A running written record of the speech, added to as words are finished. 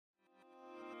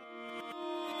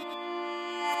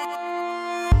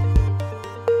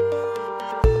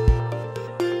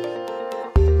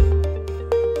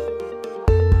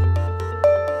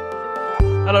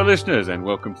Hello listeners and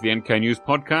welcome to the NK News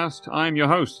Podcast. I'm your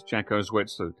host, Jacko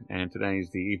Zwetsloot, and today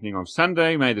is the evening of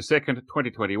Sunday, May the 2nd,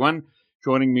 2021.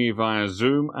 Joining me via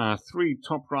Zoom are three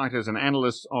top writers and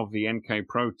analysts of the NK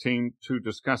Pro team to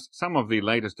discuss some of the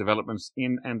latest developments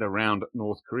in and around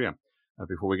North Korea.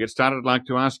 Before we get started, I'd like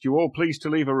to ask you all please to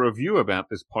leave a review about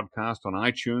this podcast on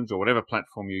iTunes or whatever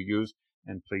platform you use,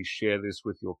 and please share this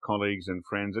with your colleagues and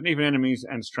friends and even enemies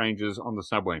and strangers on the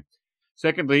subway.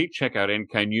 Secondly, check out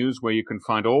NK News, where you can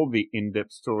find all the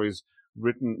in-depth stories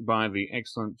written by the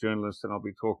excellent journalists that I'll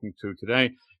be talking to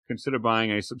today. Consider buying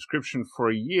a subscription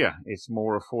for a year. It's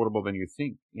more affordable than you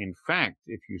think. In fact,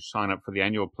 if you sign up for the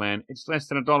annual plan, it's less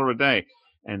than $1 a day,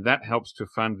 and that helps to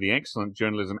fund the excellent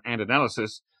journalism and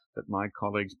analysis that my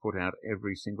colleagues put out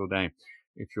every single day.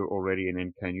 If you're already an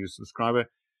NK News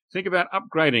subscriber, think about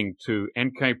upgrading to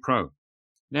NK Pro.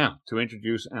 Now, to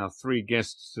introduce our three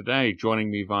guests today,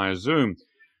 joining me via Zoom,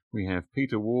 we have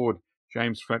Peter Ward,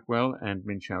 James Fretwell, and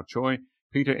Min-Chao Choi.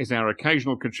 Peter is our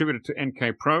occasional contributor to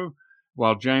NK Pro,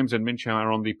 while James and Min-Chao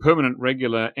are on the permanent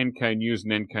regular NK News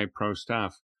and NK Pro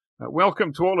staff.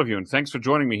 Welcome to all of you, and thanks for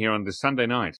joining me here on this Sunday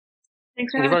night. Thank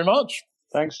you very much.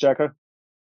 Thanks, Jacko.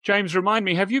 James, remind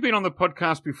me, have you been on the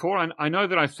podcast before? I know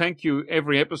that I thank you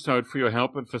every episode for your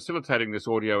help in facilitating this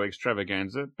audio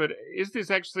extravaganza, but is this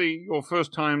actually your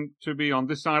first time to be on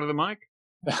this side of the mic?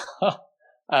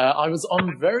 I was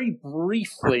on very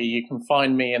briefly. You can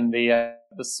find me in the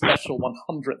special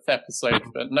 100th episode,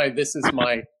 but no, this is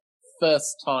my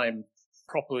first time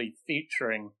properly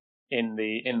featuring in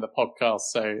the podcast,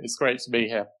 so it's great to be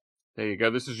here. There you go.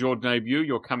 This is your debut,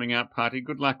 your coming out party.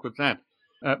 Good luck with that.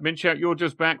 Min-Chao, you're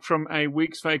just back from a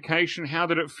week's vacation. How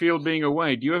did it feel being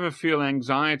away? Do you ever feel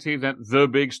anxiety that the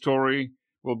big story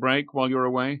will break while you're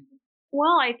away?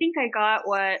 Well, I think I got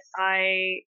what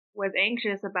I was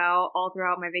anxious about all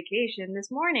throughout my vacation this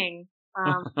morning.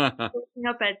 Waking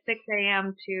up at 6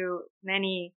 a.m. to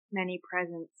many, many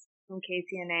presents from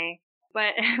KCNA.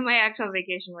 But my actual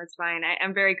vacation was fine.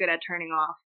 I'm very good at turning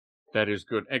off. That is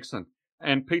good. Excellent.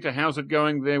 And Peter, how's it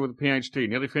going there with the PhD?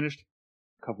 Nearly finished?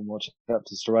 Couple more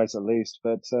chapters to write at least,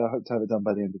 but hope to have it done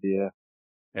by the end of the year.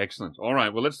 Excellent. All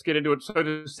right, well, let's get into it. So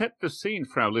to set the scene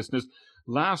for our listeners,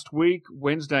 last week,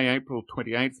 Wednesday, April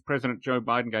 28th, President Joe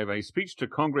Biden gave a speech to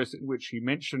Congress in which he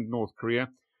mentioned North Korea.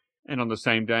 And on the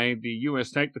same day, the U.S.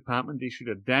 State Department issued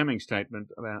a damning statement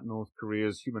about North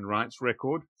Korea's human rights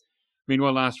record.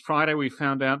 Meanwhile, last Friday, we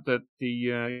found out that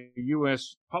the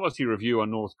U.S. policy review on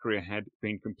North Korea had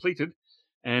been completed.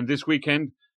 And this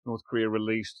weekend, North Korea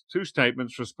released two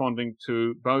statements responding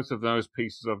to both of those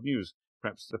pieces of news,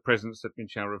 perhaps the presence that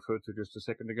Min-Chao referred to just a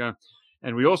second ago.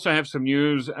 And we also have some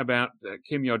news about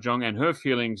Kim Yo-jong and her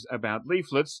feelings about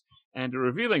leaflets and a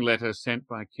revealing letter sent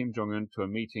by Kim Jong-un to a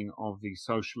meeting of the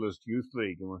Socialist Youth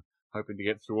League. And we're hoping to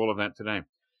get through all of that today.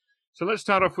 So let's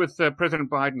start off with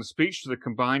President Biden's speech to the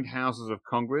combined houses of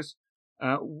Congress.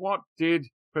 What did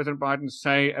President Biden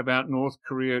say about North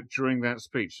Korea during that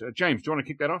speech? James, do you want to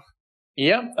kick that off?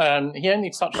 Yeah, he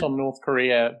only touched on North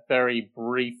Korea very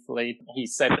briefly. He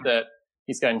said that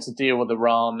he's going to deal with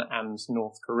Iran and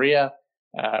North Korea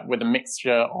with a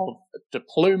mixture of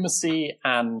diplomacy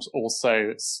and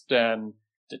also stern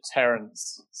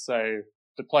deterrence. So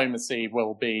diplomacy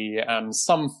will be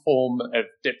some form of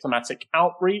diplomatic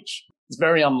outreach. It's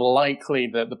very unlikely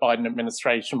that the Biden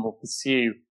administration will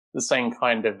pursue the same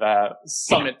kind of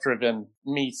summit-driven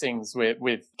meetings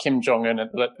with Kim Jong-un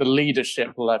at the leadership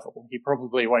level. He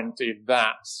probably won't do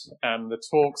that. The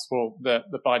talks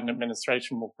that the Biden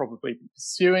administration will probably be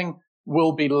pursuing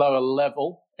will be lower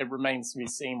level. It remains to be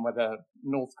seen whether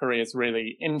North Korea is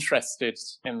really interested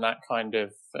in that kind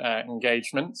of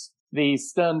engagement. The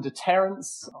stern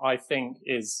deterrence, I think,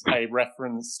 is a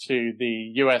reference to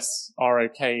the US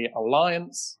ROK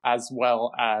alliance, as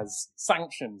well as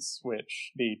sanctions,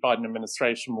 which the Biden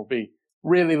administration will be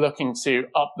really looking to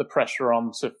up the pressure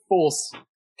on to force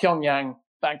Pyongyang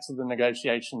back to the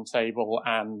negotiation table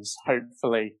and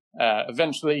hopefully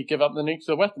eventually give up the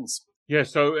nuclear weapons. Yeah,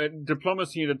 so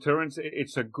diplomacy and deterrence,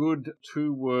 it's a good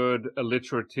two-word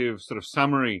alliterative sort of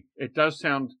summary. It does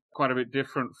sound quite a bit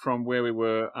different from where we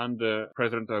were under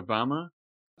President Obama.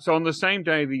 So on the same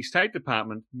day, the State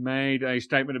Department made a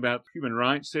statement about human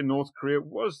rights in North Korea.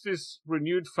 Was this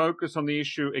renewed focus on the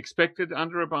issue expected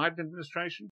under a Biden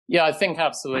administration? Yeah, I think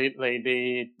absolutely.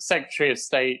 The Secretary of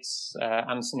State,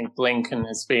 Antony Blinken,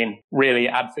 has been really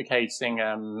advocating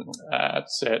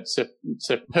to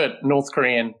put North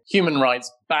Korean human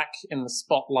rights back in the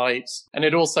spotlight. And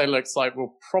it also looks like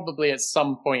we'll probably at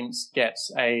some point get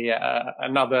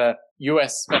another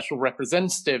US special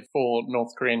representative for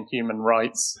North Korean human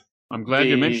rights. I'm glad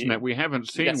you mentioned that. We haven't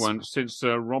seen Yes. one since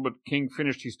Robert King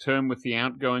finished his term with the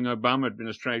outgoing Obama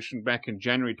administration back in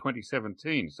January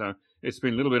 2017. So it's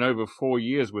been a little bit over 4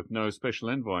 years with no special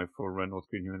envoy for North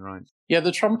Korean human rights. Yeah,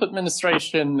 the Trump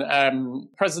administration,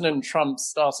 President Trump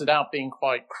started out being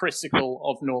quite critical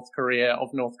of North Korea,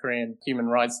 of North Korean human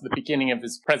rights at the beginning of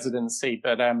his presidency.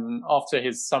 But after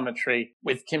his summitry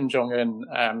with Kim Jong-un,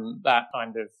 that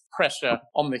kind of pressure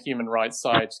on the human rights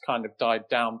side kind of died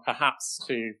down, perhaps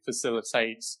to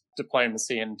facilitate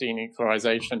diplomacy and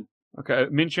denuclearization. Okay,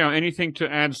 Min Chao, anything to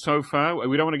add so far?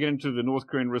 We don't want to get into the North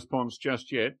Korean response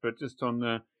just yet, but just on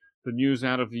the news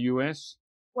out of the U.S.?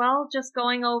 Well, just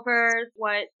going over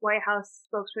what White House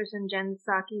spokesperson Jen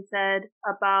Psaki said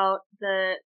about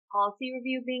the policy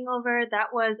review being over.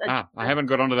 That was I haven't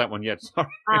got onto that one yet. Sorry.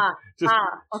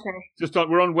 Okay. Just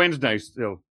we're on Wednesday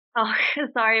still. Oh,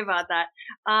 sorry about that.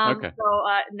 Okay. So,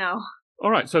 no.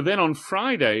 All right. So then on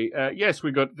Friday, yes,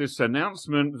 we got this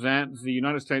announcement that the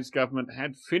United States government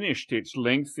had finished its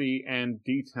lengthy and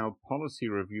detailed policy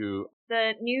review.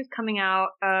 The news coming out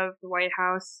of the White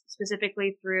House,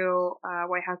 specifically through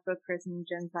White House spokesperson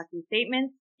Jen Psaki's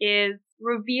statements, is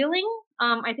revealing.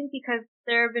 I think because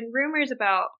there have been rumors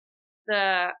about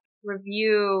the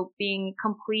review being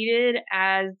completed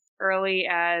as early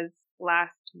as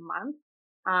last month.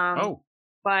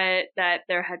 But that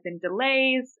there had been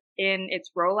delays in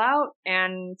its rollout,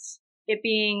 and it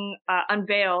being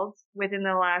unveiled within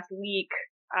the last week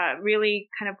really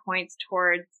kind of points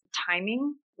towards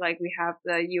timing. Like, we have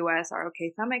the U.S. ROK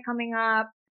summit coming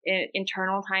up,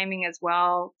 internal timing as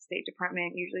well. State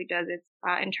Department usually does its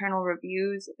internal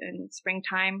reviews in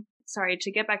springtime. Sorry,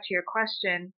 to get back to your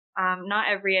question, not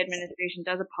every administration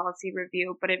does a policy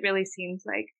review, but it really seems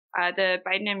like the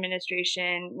Biden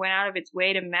administration went out of its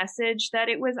way to message that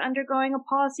it was undergoing a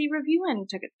policy review and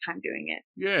took its time doing it.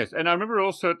 Yes, and I remember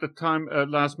also at the time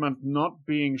last month not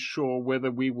being sure whether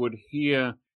we would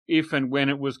hear if and when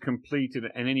it was completed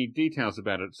and any details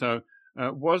about it. So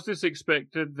was this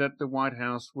expected that the White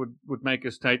House would make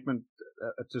a statement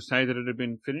to say that it had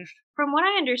been finished? From what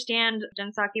I understand,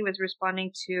 Jen Psaki was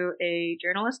responding to a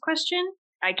journalist question.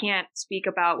 I can't speak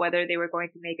about whether they were going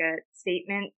to make a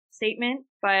statement,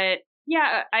 but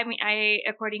yeah, I mean,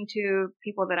 according to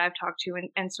people that I've talked to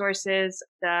and sources,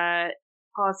 the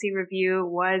policy review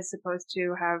was supposed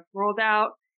to have rolled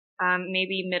out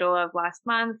maybe middle of last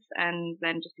month, and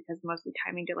then just because mostly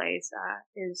timing delays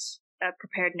is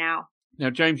prepared now. Now,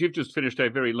 James, you've just finished a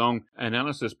very long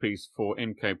analysis piece for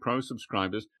NK Pro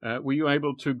subscribers. Were you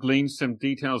able to glean some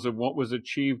details of what was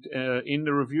achieved in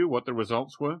the review, what the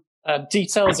results were?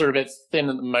 Details are a bit thin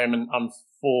at the moment,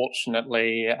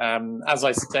 unfortunately. As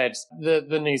I said,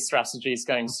 the new strategy is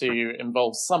going to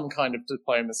involve some kind of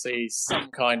diplomacy,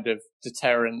 some kind of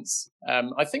deterrence.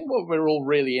 I think what we're all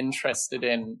really interested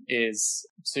in is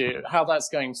how that's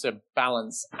going to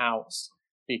balance out,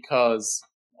 because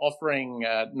offering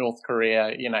North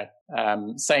Korea,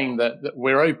 saying that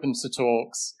we're open to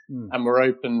talks and we're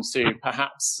open to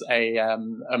perhaps a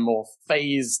more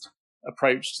phased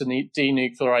approach to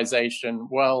denuclearization.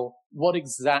 Well, what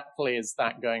exactly is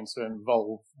that going to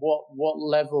involve? What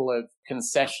level of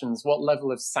concessions, what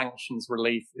level of sanctions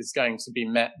relief is going to be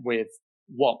met with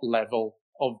what level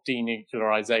of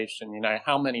denuclearization?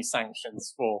 How many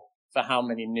sanctions for how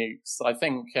many nukes? I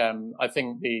think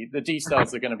the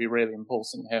details are going to be really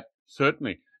important here.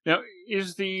 Certainly. Now,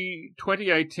 is the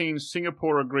 2018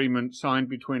 Singapore agreement signed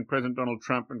between President Donald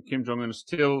Trump and Kim Jong-un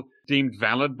still deemed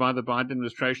valid by the Biden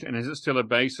administration? And is it still a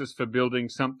basis for building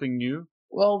something new?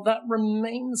 Well, that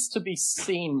remains to be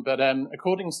seen. But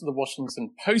according to the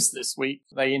Washington Post this week,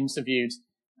 they interviewed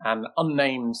an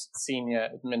unnamed senior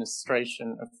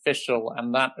administration official,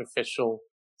 and that official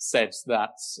said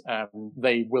that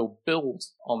they will build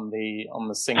on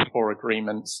the Singapore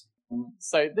agreement.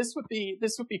 So this would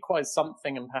be quite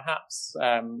something, and perhaps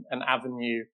an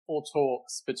avenue for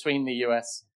talks between the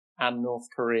US and North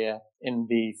Korea in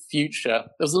the future.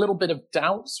 There's a little bit of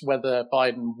doubt whether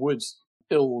Biden would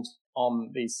build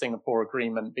on the Singapore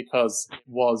agreement, because it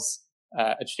was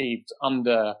achieved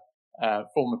under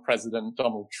former President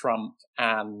Donald Trump,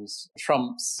 and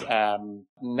Trump's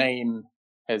name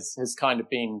has kind of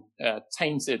been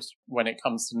tainted when it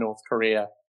comes to North Korea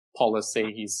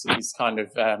policy. He's kind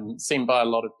of seen by a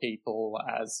lot of people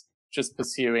as just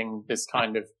pursuing this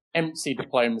kind of empty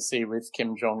diplomacy with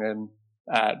Kim Jong-un,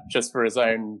 just for his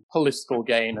own political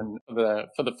gain and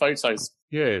for the photos.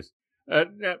 Yes.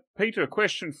 Now, Peter, a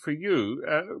question for you.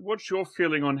 What's your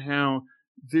feeling on how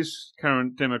this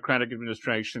current Democratic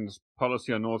administration's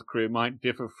policy on North Korea might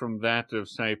differ from that of,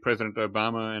 say, President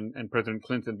Obama and President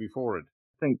Clinton before it?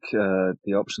 think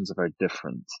the options are very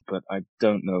different, but I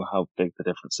don't know how big the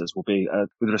differences will be.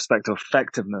 With respect to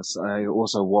effectiveness, I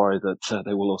also worry that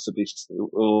they will also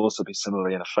be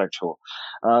similarly ineffectual.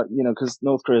 Because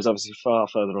North Korea is obviously far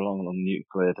further along on the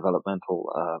nuclear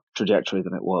developmental trajectory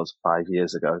than it was 5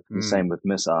 years ago. The same with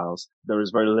missiles. There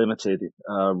is very limited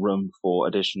room for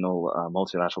additional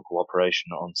multilateral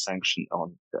cooperation on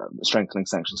strengthening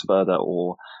sanctions further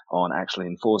or on actually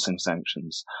enforcing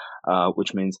sanctions,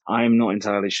 which means I'm not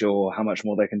entirely sure how much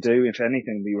more they can do. If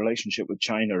anything, the relationship with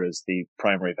China is the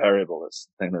primary variable. It's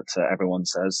the thing that everyone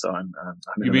says. So I'm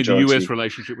in You the mean the majority. US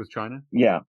relationship with China?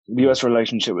 Yeah. The US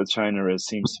relationship with China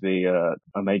seems to be a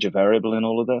major variable in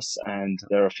all of this, and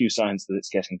there are a few signs that it's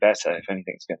getting better. If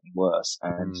anything, it's getting worse,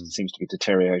 and it seems to be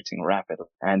deteriorating rapidly.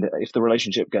 And if the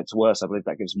relationship gets worse, I believe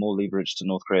that gives more leverage to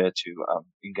North Korea to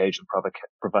engage in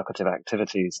provocative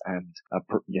activities and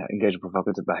engage in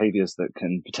provocative behaviors that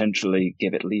can potentially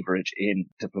give it leverage in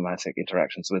diplomatic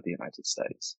interactions with the United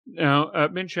States. Now,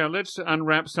 Minchao, let's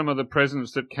unwrap some of the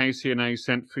presents that KCNA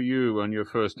sent for you on your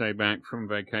first day back from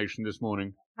vacation this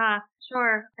morning.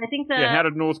 Sure. I think how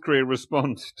did North Korea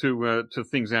respond to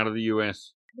things out of the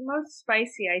US? The most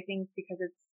spicy, I think, because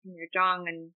it's Kim Yo-jong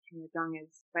and Kim Yo-jong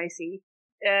is spicy,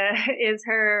 is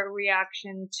her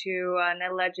reaction to an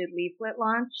alleged leaflet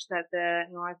launch that the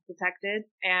North detected.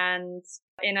 And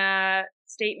in a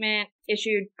statement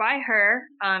issued by her,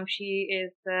 she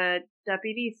is the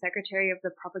Deputy Secretary of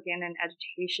the Propaganda and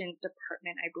Education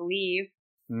Department, I believe.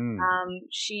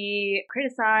 She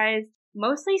criticized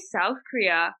mostly South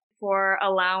Korea for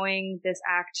allowing this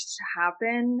act to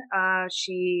happen.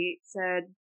 She said,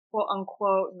 quote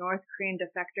unquote, North Korean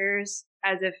defectors,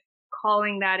 as if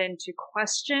calling that into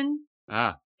question.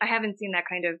 I haven't seen that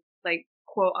kind of like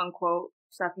quote unquote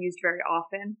stuff used very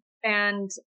often.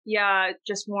 And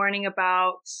just warning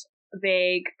about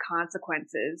vague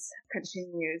consequences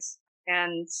continues.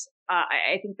 And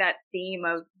I think that theme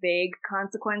of vague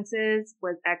consequences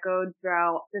was echoed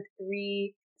throughout the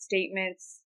 3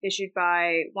 statements issued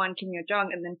by one Kim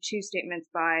Yo-jong and then 2 statements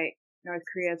by North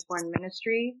Korea's foreign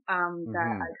ministry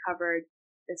that I covered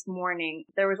this morning.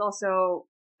 There was also,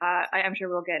 I'm sure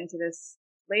we'll get into this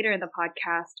later in the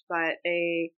podcast, but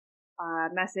a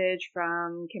message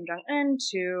from Kim Jong-un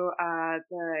to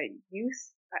the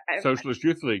youth. Socialist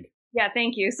Youth League. Yeah,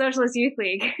 thank you. Socialist Youth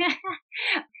League.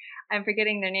 I'm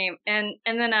forgetting their name. And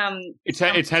then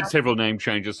it's had several name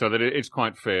changes, so that it's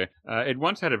quite fair. It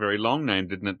once had a very long name,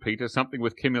 didn't it, Peter? Something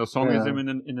with Kim Il Sungism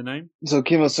in the name. So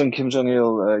Kim Il Sung, Kim Jong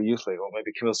Il Youth League, or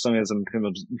maybe Kim Il Sungism,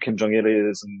 Kim Jong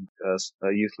Ilism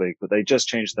Youth League. But they just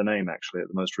changed the name actually at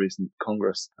the most recent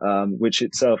Congress, which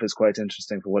itself is quite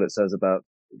interesting for what it says about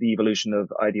the evolution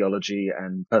of ideology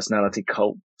and personality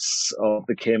cults of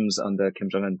the Kims under Kim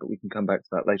Jong-un, but we can come back to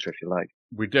that later if you like.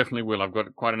 We definitely will. I've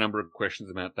got quite a number of questions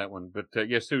about that one. But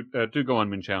yes, do go on,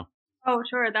 Minchao. Oh,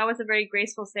 sure. That was a very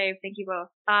graceful save. Thank you both.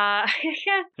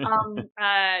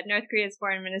 North Korea's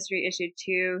foreign ministry issued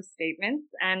 2 statements,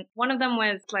 and one of them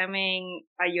was slamming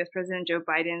U.S. President Joe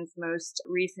Biden's most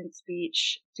recent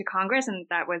speech to Congress, and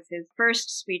that was his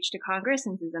first speech to Congress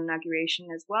since his inauguration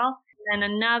as well. And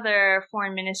another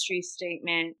foreign ministry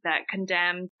statement that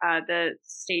condemned the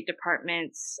State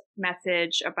Department's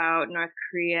message about North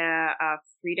Korea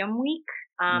Freedom Week.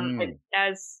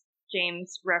 As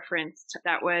James referenced,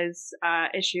 that was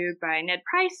issued by Ned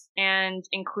Price and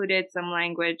included some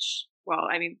language,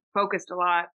 focused a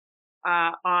lot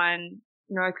on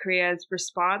North Korea's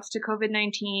response to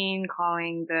COVID-19,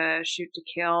 calling the shoot to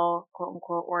kill, quote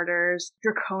unquote, orders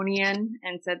draconian,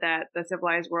 and said that the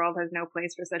civilized world has no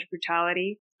place for such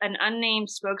brutality. An unnamed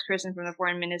spokesperson from the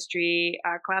foreign ministry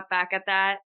clapped back at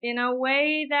that in a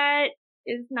way that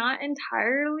is not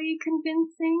entirely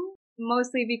convincing,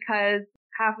 mostly because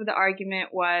half of the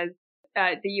argument was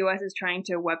the U.S. is trying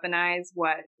to weaponize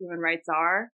what human rights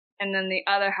are. And then the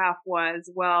other half was,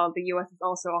 well, the U.S. is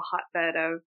also a hotbed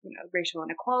of, racial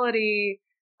inequality,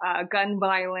 gun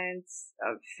violence,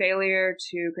 failure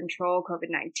to control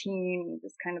COVID-19,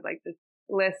 just kind of like this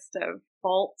list of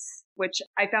faults, which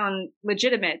I found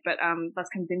legitimate, but less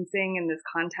convincing in this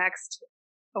context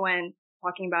when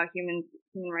talking about human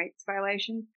rights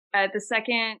violations. The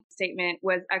second statement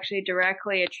was actually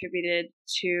directly attributed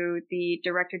to the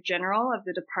Director General of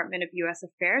the Department of U.S.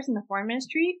 Affairs in the Foreign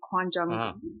Ministry, Kwon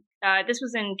Jung-un. This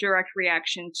was in direct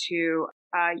reaction to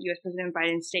U.S. President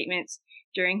Biden's statements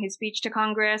during his speech to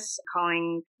Congress,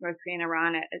 calling North Korea and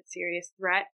Iran a serious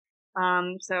threat.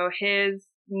 So his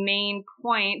main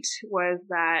point was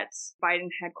that Biden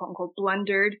had, quote unquote,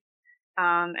 blundered,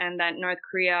 and that North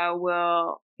Korea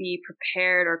will be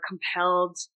prepared or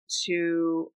compelled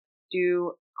to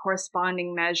do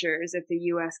corresponding measures if the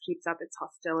U.S. keeps up its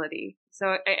hostility.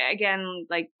 So again,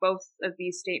 like both of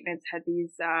these statements had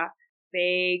these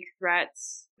vague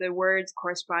threats. The words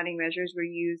corresponding measures were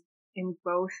used in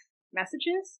both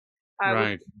messages.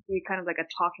 Right. Which would be kind of like a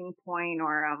talking point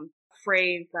or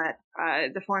phrase that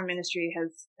the foreign ministry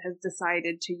has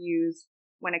decided to use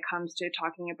when it comes to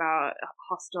talking about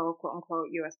hostile, quote unquote,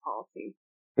 U.S. policy.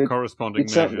 Corresponding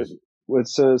measures. It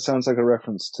sounds like a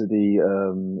reference to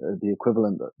the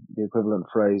equivalent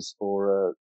phrase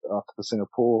for after the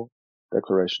Singapore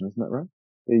Declaration, isn't that right?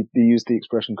 They used the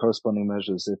expression corresponding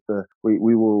measures. If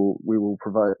we will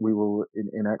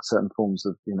enact certain forms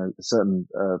of certain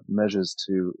measures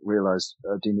to realize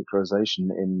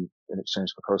denuclearization in exchange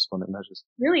for corresponding measures.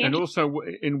 Really, and also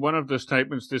in one of the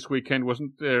statements this weekend,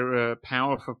 wasn't there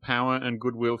power for power and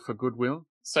goodwill for goodwill?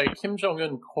 So Kim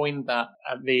Jong-un coined that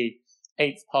at the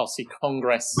Eighth Party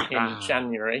Congress in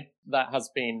January. That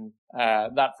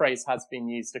phrase has been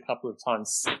used a couple of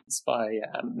times since by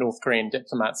North Korean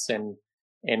diplomats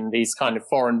in these kind of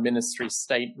foreign ministry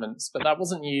statements, but that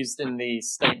wasn't used in the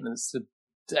statements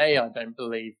today, I don't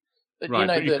believe. But, right,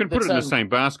 but you can put it in the same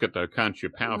basket, though, can't you?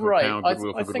 Power for power,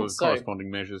 goodwill for goodwill, corresponding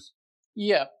measures.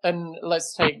 Yeah, and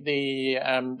let's take the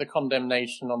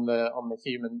condemnation on the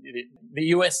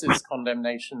US's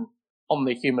condemnation on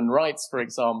the human rights, for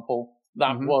example.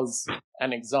 That was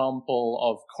an example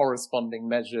of corresponding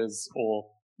measures or,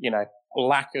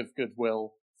 lack of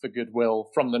goodwill for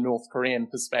goodwill from the North Korean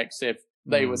perspective.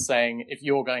 They were saying, if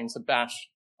you're going to bash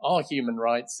our human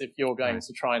rights, if you're going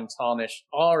to try and tarnish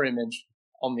our image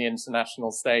on the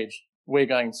international stage, we're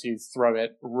going to throw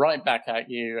it right back at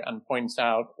you and point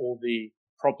out all the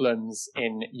problems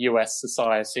in US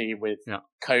society with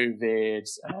COVID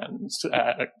and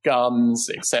guns,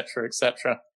 etc.,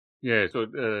 etc. Yeah,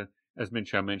 so as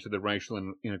Minchao mentioned, the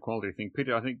racial inequality thing.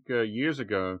 Peter, I think years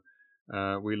ago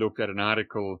we looked at an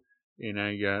article in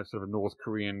a sort of a North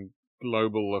Korean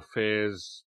global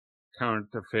affairs, current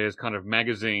affairs kind of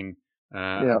magazine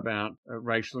about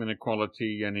racial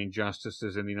inequality and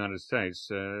injustices in the United States.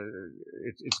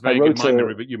 It's vague in my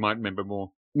memory, but you might remember more.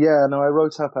 Yeah, no, I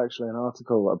wrote up actually an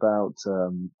article about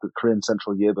the Korean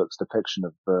Central Yearbook's depiction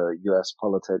of U.S.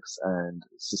 politics and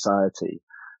society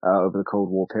over the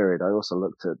Cold War period. I also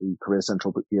looked at the Korea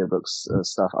Central Yearbook's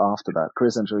stuff after that.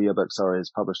 Korea Central Yearbook,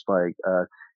 is published by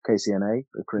KCNA,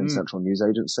 the Korean Central News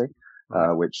Agency.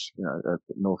 Which,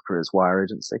 North Korea's wire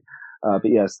agency. But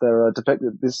yes, there are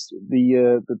depicted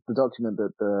the document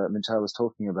that Minchao was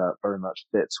talking about very much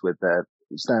fits with their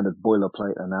standard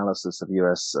boilerplate analysis of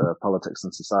US politics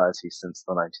and society since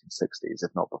the 1960s,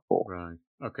 if not before.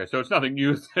 Right. Okay. So it's nothing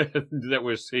new that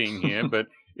we're seeing here, but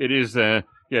it is, the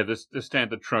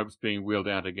standard tropes being wheeled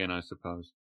out again, I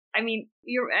suppose. I mean,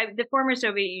 the former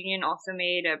Soviet Union also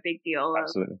made a big deal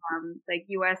of like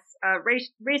U.S.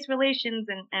 Race relations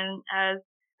and as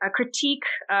a critique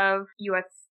of U.S.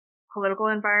 political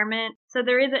environment. So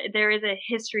there is a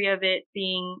history of it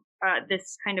being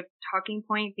this kind of talking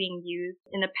point being used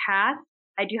in the past.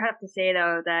 I do have to say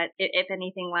though that if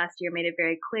anything, last year made it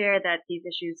very clear that these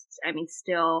issues,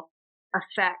 still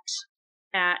affect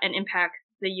and impact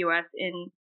the U.S. in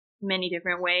many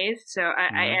different ways. So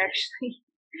I actually.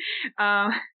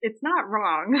 It's not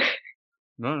wrong.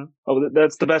 No. Oh,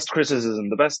 that's the best criticism.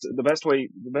 The best way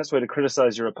to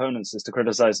criticize your opponents is to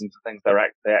criticize them for things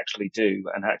they actually do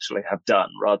and actually have done,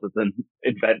 rather than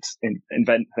invent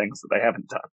things that they haven't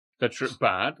done. That's true.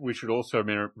 But we should also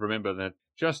remember that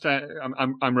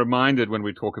I'm reminded when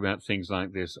we talk about things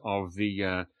like this of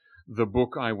the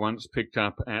book I once picked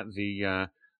up at the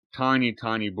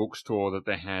tiny bookstore that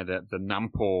they had at the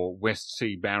Nampo West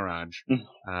Sea Barrage.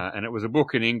 And it was a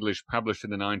book in English published in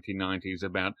the 1990s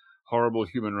about horrible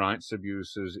human rights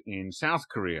abuses in South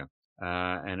Korea.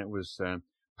 And it was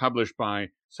published by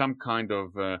some kind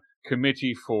of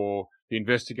committee for the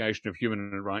investigation of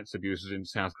human rights abuses in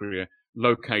South Korea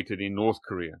located in North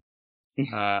Korea.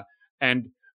 And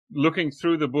looking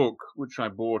through the book, which I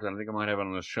bought, and I think I might have it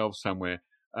on a shelf somewhere,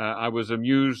 I was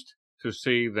amused to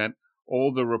see that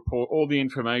all the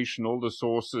information, all the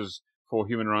sources for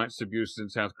human rights abuses in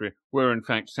South Korea were in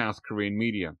fact South Korean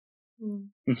media.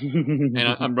 And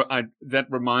that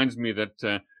reminds me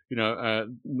that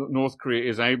North Korea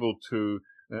is able to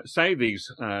say these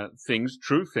things,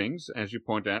 true things, as you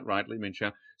point out rightly,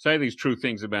 Minchao, say these true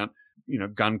things about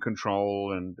gun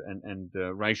control and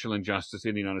racial injustice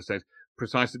in the United States,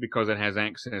 precisely because it has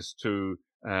access to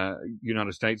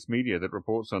United States media that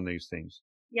reports on these things.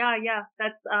 Yeah,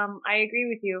 that's, I agree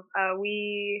with you.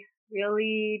 We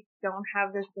really don't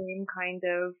have the same kind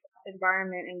of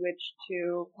environment in which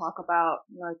to talk about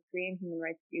North Korean human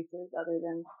rights abuses other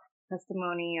than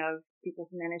testimony of people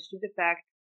who managed to defect.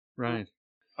 Right.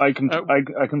 I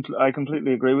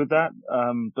completely agree with that.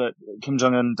 But Kim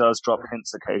Jong-un does drop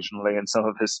hints occasionally in some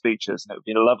of his speeches, and it would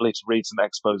be lovely to read some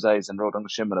exposés in Rodong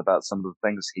Sinmun about some of the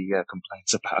things he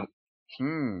complains about.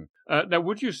 Now,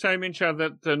 would you say, Min-Chao,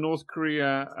 that North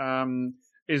Korea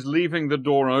is leaving the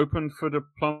door open for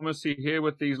diplomacy here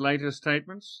with these latest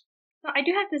statements? So I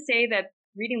do have to say that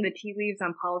reading the tea leaves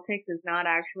on politics is not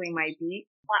actually my beat.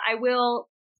 I will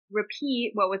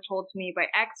repeat what was told to me by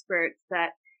experts, that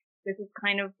this is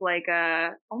kind of like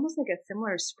almost like a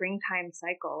similar springtime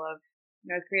cycle of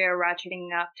North Korea ratcheting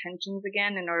up tensions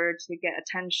again in order to get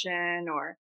attention,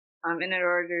 or in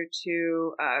order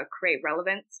to create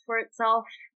relevance for itself.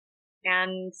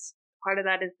 And part of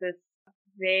that is this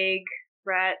vague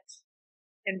threat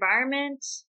environment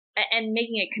and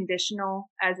making it conditional,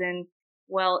 as in,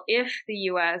 well, if the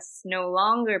U.S. no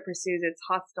longer pursues its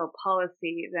hostile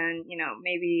policy, then,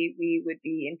 maybe we would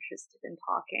be interested in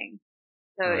talking.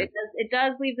 So Right. it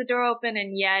does leave the door open,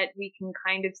 and yet we can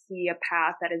kind of see a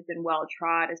path that has been well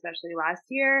trod, especially last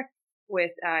year,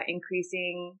 with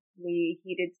increasingly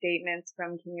heated statements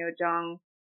from Kim Yo-jong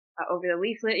over the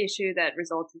leaflet issue that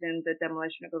resulted in the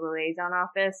demolition of the liaison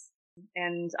office.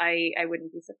 And I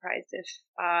wouldn't be surprised if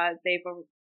I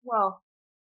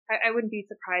wouldn't be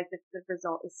surprised if the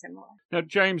result is similar. Now,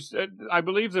 James, I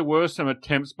believe there were some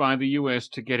attempts by the U.S.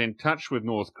 to get in touch with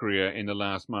North Korea in the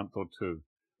last month or two,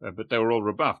 but they were all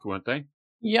rebuffed, weren't they?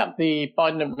 Yeah, the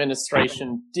Biden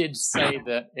administration did say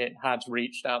that it had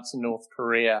reached out to North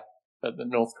Korea, but that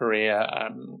North Korea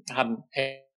hadn't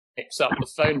picked up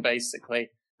the phone,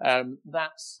 basically.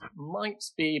 That might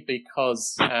be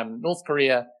because North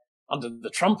Korea, under the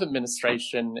Trump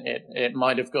administration, it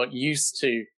might have got used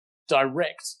to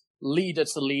direct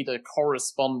leader-to-leader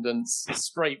correspondence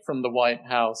straight from the White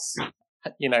House.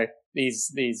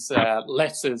 These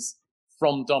letters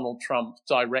from Donald Trump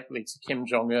directly to Kim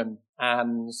Jong-un,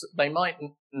 and they might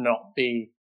not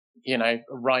be,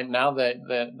 right now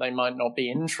they might not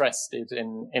be interested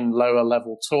in lower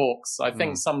level talks. I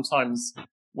think sometimes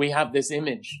we have this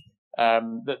image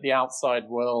that the outside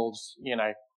world,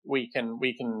 we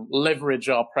can leverage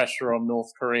our pressure on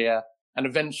North Korea, and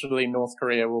eventually North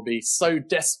Korea will be so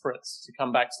desperate to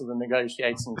come back to the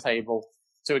negotiating table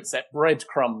to accept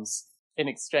breadcrumbs in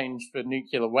exchange for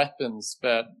nuclear weapons.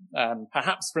 But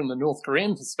perhaps from the North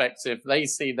Korean perspective, they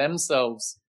see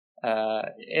themselves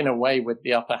in a way with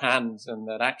the upper hand, and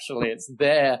that actually it's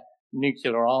their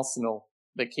nuclear arsenal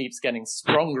that keeps getting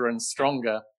stronger and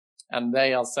stronger. And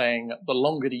they are saying, the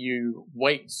longer you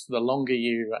wait, the longer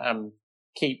you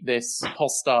keep this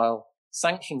hostile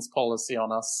sanctions policy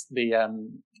on us,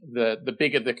 the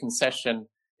bigger the concession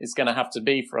is going to have to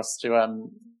be for us to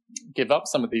give up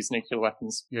some of these nuclear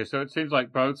weapons. Yeah, so it seems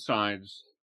like both sides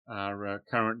are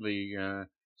currently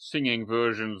singing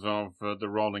versions of the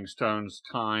Rolling Stones'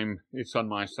 Time, It's on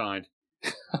My Side.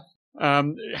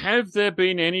 Have there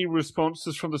been any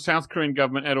responses from the South Korean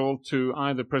government at all to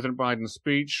either President Biden's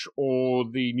speech or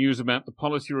the news about the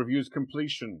policy review's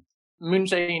completion? Moon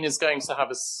Jae-in is going to have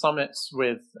a summit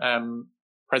with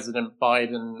President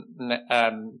Biden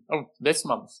this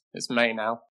month. It's May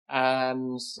now.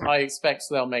 And I expect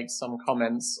they'll make some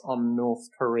comments on North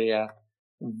Korea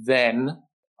then.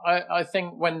 I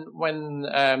think when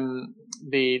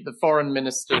the foreign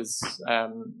ministers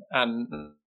and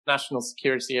national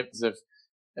security officers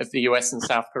of the US and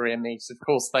South Korea meet, of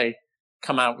course they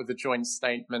come out with a joint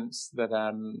statement that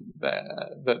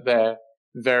they're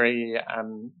very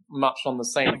much on the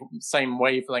same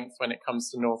wavelength when it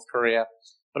comes to North Korea.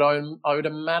 But I would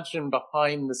imagine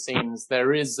behind the scenes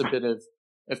there is a bit of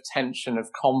tension,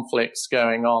 of conflicts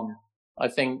going on. I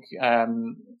think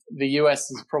the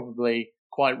US is probably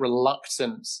quite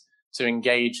reluctant to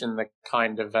engage in the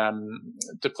kind of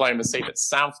diplomacy that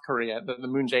the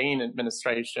Moon Jae-in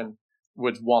administration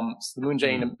would want. The Moon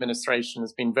Jae-in administration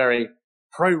has been very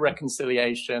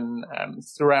pro-reconciliation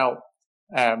throughout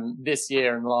this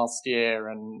year and last year,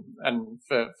 and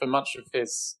for much of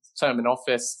his term in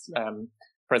office,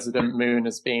 President Moon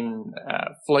has been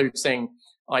floating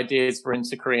ideas for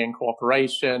inter-Korean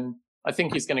cooperation. I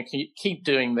think he's going to keep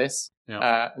doing this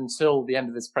until the end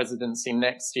of his presidency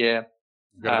next year.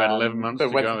 He's got about 11 months to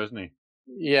go, isn't he?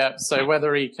 Yeah. So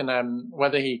whether he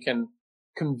can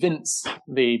convince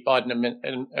the Biden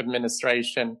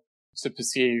administration to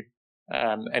pursue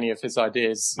any of his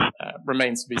ideas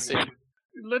remains to be seen.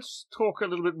 Let's talk a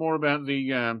little bit more about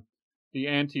the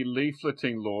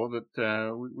anti-leafleting law that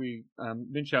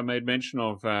Min-Chao made mention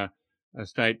of a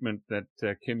statement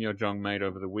that Kim Yo-jong made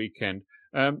over the weekend.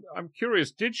 I'm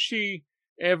curious, did she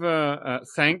ever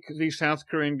thank the South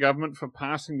Korean government for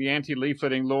passing the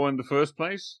anti-leafleting law in the first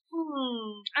place?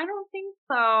 I don't think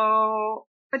so.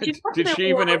 But Did she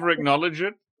even ever acknowledge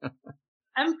it?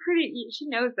 She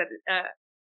knows that,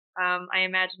 I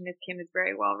imagine Ms. Kim is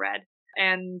very well read,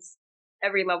 and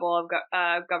every level of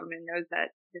government knows that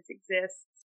this exists.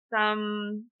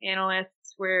 Some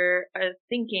analysts were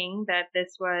thinking that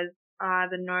this was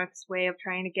the North's way of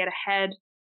trying to get ahead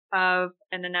of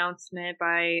an announcement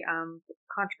by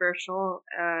controversial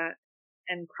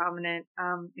and prominent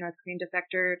North Korean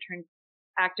defector turned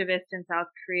activist in South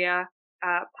Korea,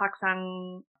 Park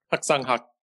Sang-hak,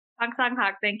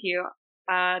 thank you,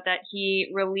 that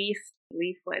he released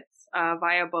leaflets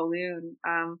via balloon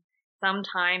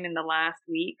sometime in the last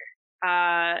week,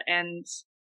 and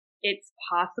it's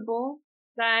possible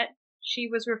that she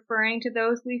was referring to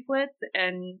those leaflets,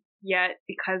 and yet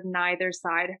because neither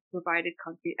side provided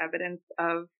concrete evidence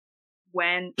of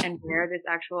when and where this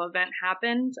actual event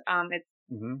happened, it's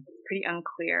pretty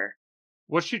unclear.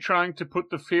 Was she trying to put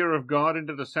the fear of God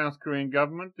into the South Korean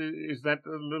government? Is that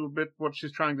a little bit what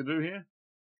she's trying to do here?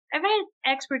 I've had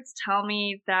experts tell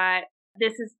me that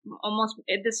this is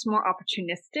more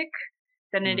opportunistic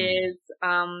than it is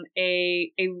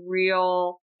a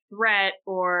real threat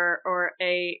or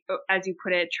a, as you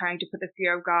put it, trying to put the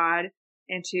fear of God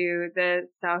into the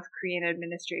South Korean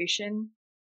administration.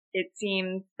 It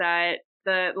seems that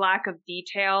the lack of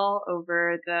detail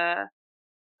over the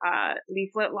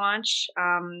leaflet launch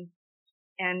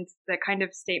and the kind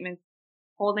of statements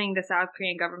holding the South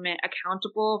Korean government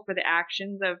accountable for the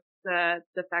actions of the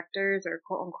defectors or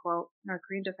quote unquote North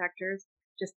Korean defectors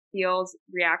just feels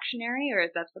reactionary, or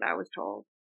that's what I was told.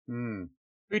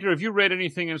 Peter, have you read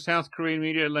anything in South Korean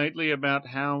media lately about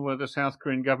how the South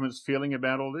Korean government's feeling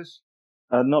about all this?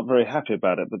 Not very happy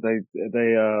about it, but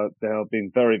they are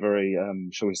being very, very,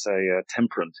 shall we say,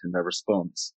 temperate in their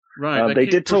response. Right. They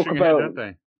did talk about, don't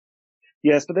they?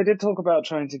 Yes, but they did talk about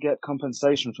trying to get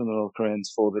compensation from the North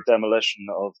Koreans for the demolition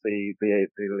of the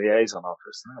liaison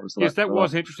office. That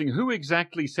was interesting. Who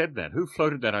exactly said that? Who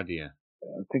floated that idea?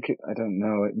 I don't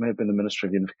know. It may have been the Ministry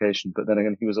of Unification, but then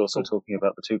again, he was also talking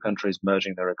about the two countries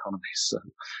merging their economies. So,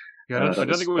 I don't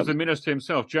think it was the minister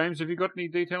himself. James, have you got any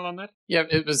detail on that? Yeah,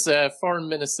 it was Foreign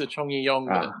Minister Chung Eui-yong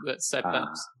that said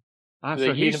that.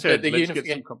 So he said, let's get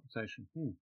some compensation.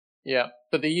 Yeah,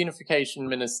 but the unification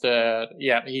minister,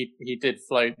 he did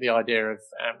float the idea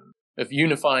of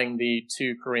unifying the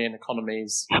two Korean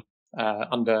economies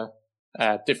under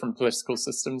different political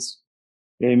systems.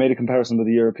 Yeah, he made a comparison with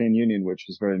the European Union, which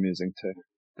was very amusing too.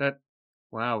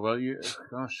 Wow. Well, you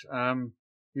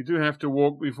do have to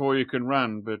walk before you can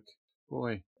run, but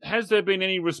boy, has there been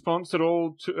any response at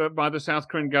all by the South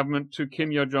Korean government to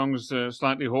Kim Yo-jong's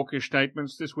slightly hawkish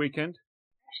statements this weekend?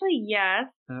 Actually, yes.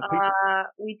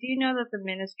 We do know that the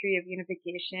Ministry of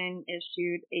Unification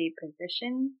issued a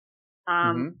position,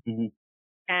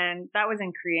 and that was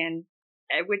in Korean,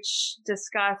 which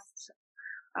discussed.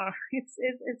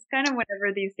 It's kind of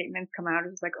whenever these statements come out,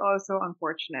 it's like, oh, so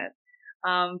unfortunate.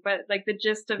 But like the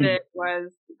gist of it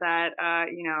was that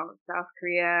South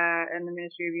Korea and the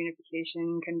Ministry of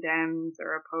Unification condemns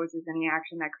or opposes any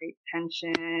action that creates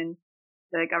tension.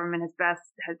 The government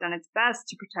has done its best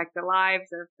to protect the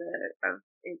lives of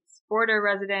its border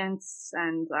residents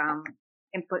and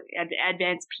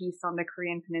advance peace on the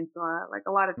Korean Peninsula, like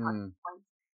a lot of talking points.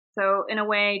 So in a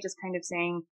way, just kind of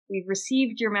saying, we've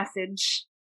received your message,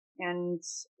 and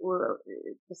we're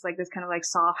just like this kind of like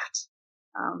soft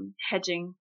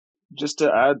hedging. Just to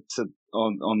add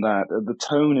on that, the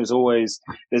tone is always,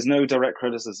 there's no direct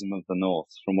criticism of the North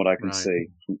from what I can see.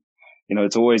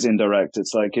 It's always indirect.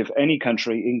 It's like if any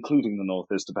country, including the North,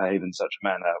 is to behave in such a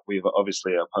manner, we've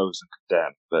obviously opposed and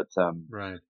condemned. But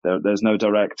there's no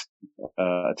direct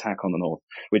attack on the North,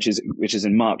 which is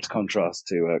in marked contrast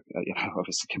to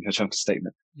obviously Kim Yo-jong's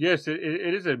statement. Yes, it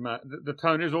is. The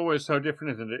tone is always so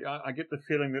different, isn't it? I get the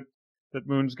feeling that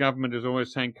Moon's government is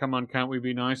always saying, "Come on, can't we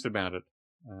be nice about it?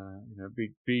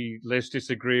 Be less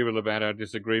disagreeable about our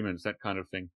disagreements," that kind of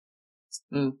thing.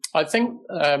 I think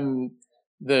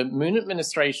the Moon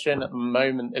administration at the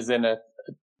moment is in a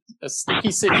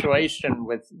sticky situation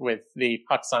with the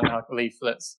Park Sang-hak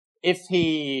leaflets. If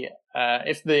the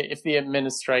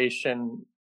administration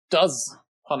does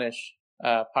punish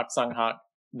Park Sang-hak,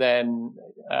 then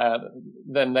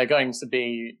they're going to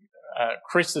be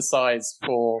criticized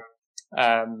for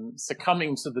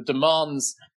succumbing to the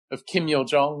demands of Kim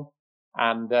Yo-jong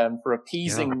and for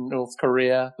appeasing North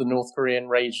Korea, the North Korean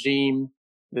regime,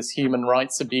 this human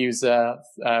rights abuser,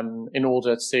 in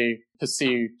order to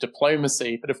pursue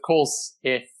diplomacy. But of course,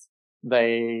 if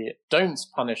they don't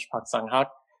punish Park Sang-hak,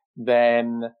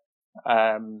 then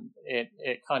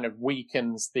it kind of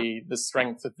weakens the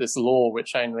strength of this law,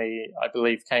 which only, I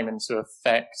believe, came into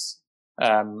effect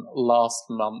last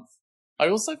month. I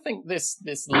also think this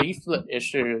leaflet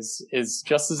issue is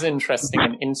just as interesting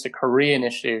an inter-Korean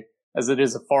issue as it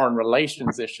is a foreign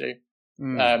relations issue,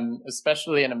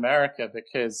 especially in America,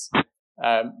 because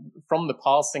from the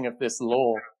passing of this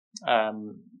law,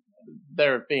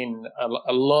 there have been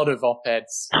a lot of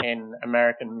op-eds in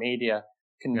American media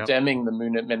condemning the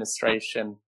Moon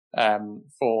administration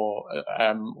for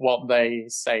what they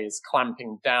say is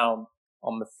clamping down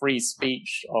on the free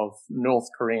speech of North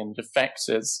Korean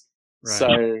defectors. Right.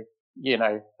 So,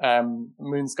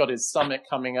 Moon's got his summit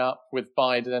coming up with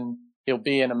Biden. He'll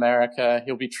be in America.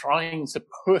 He'll be trying to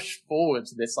push forward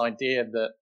this idea that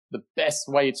the best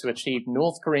way to achieve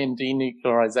North Korean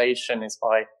denuclearization is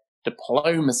by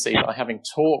diplomacy, by having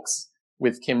talks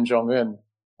with Kim Jong-un.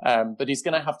 But he's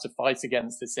going to have to fight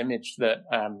against this image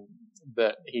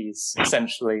that he's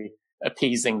essentially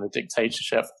appeasing the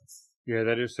dictatorship. Yeah,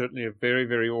 that is certainly a very,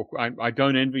 very awkward. I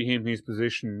don't envy him his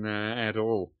position at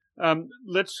all.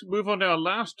 Let's move on to our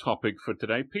last topic for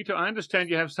today. Peter, I understand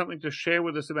you have something to share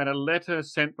with us about a letter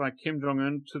sent by Kim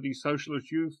Jong-un to the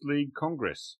Socialist Youth League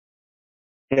Congress.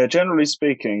 Yeah, generally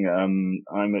speaking,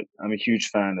 I'm a huge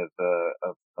fan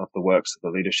of the works of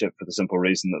the leadership for the simple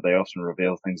reason that they often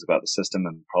reveal things about the system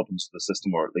and problems of the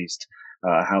system, or at least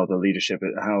how the leadership,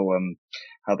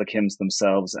 how the Kims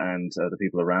themselves and the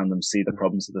people around them see the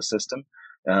problems of the system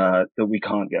that we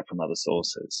can't get from other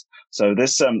sources. So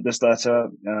this letter,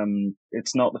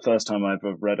 it's not the first time I've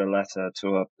read a letter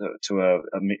to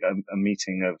a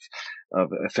meeting of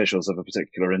officials of a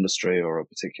particular industry or a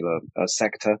particular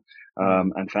sector.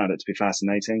 And found it to be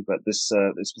fascinating, but this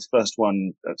is the first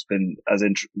one that's been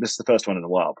this is the first one in a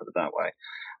while, put it that way.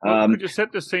 Could you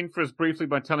set the scene for us briefly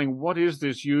by telling what is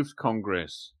this Youth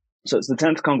Congress? So it's the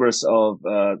 10th Congress of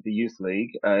the Youth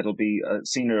League. It'll be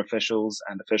senior officials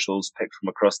and officials picked from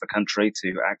across the country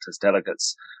to act as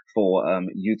delegates for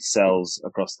youth cells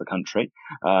across the country.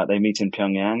 They meet in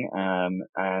Pyongyang,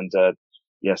 and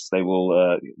yes, they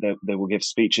will give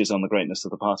speeches on the greatness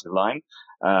of the party line.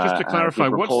 Just to clarify,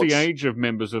 what's the age of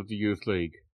members of the Youth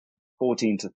League?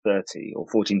 14 to 30, or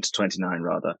 14 to 29,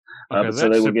 rather. Okay, that's so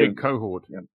they will a big cohort.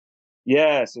 Yeah.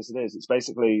 Yes, it is. It's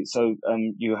basically, so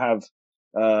you have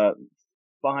 5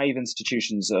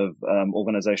 institutions of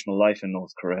organizational life in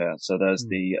North Korea. So there's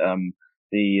the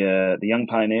Young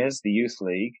Pioneers, the Youth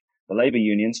League, the labor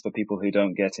unions for people who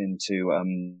don't get into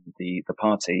the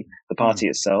party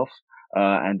itself.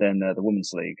 And then the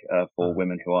Women's League for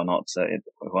women who are not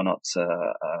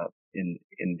in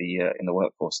the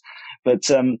workforce. But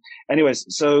anyways,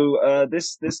 so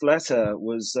this letter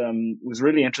was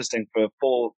really interesting for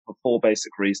four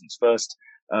basic reasons. First,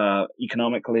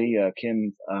 economically,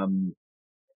 Kim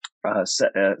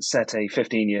set a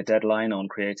 15-year deadline on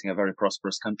creating a very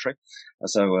prosperous country.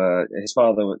 So his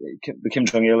father, the Kim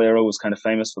Jong-il era, was kind of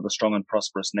famous for the strong and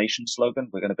prosperous nation slogan.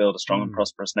 We're going to build a strong and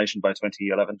prosperous nation by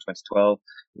 2011, 2012.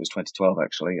 It was 2012,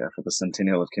 actually, for the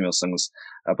centennial of Kim Il-sung's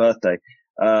birthday.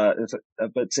 But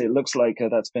it looks like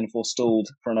that's been forestalled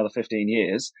for another 15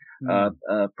 years,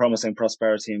 promising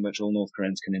prosperity in which all North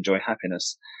Koreans can enjoy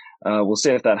happiness. We'll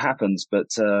see if that happens, but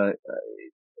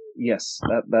yes,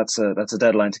 that's a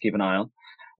deadline to keep an eye on.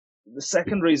 The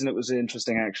second reason it was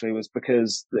interesting, actually, was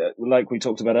because, like we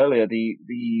talked about earlier, the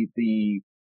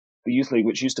Youth League,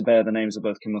 which used to bear the names of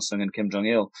both Kim Il-sung and Kim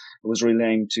Jong-il, was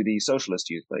renamed to the Socialist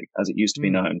Youth League, as it used to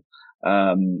be known,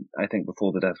 I think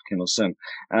before the death of Kim Il-sung.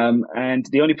 And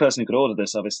the only person who could order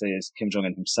this, obviously, is Kim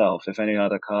Jong-un himself. If any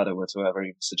other cadre were to ever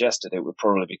even suggest it, it would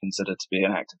probably be considered to be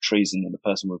an act of treason, and the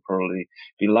person would probably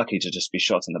be lucky to just be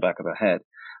shot in the back of the head.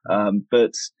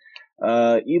 But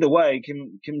either way,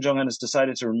 Kim Jong-un has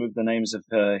decided to remove the names of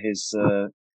his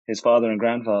father and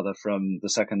grandfather from the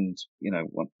second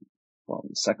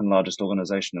largest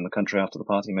organization in the country after the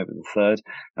party, maybe the third,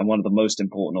 and one of the most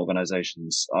important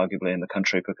organizations, arguably, in the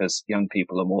country, because young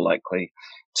people are more likely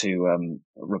to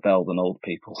rebel than old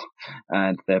people,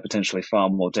 and they're potentially far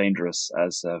more dangerous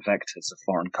as vectors of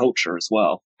foreign culture as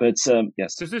well. But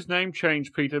yes. Does this name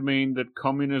change, Peter, mean that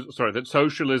that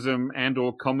socialism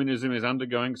and/or communism is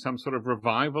undergoing some sort of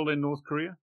revival in North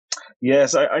Korea?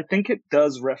 Yes, I think it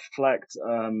does reflect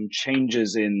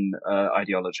changes in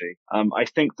ideology. I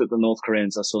think that the North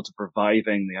Koreans are sort of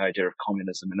reviving the idea of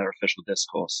communism in their official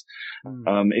discourse.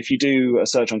 If you do a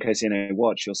search on KCNA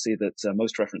Watch, you'll see that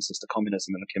most references to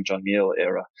communism in the Kim Jong-il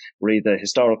era were either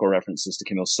historical references to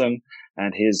Kim Il-sung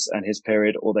and his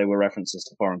period, or they were references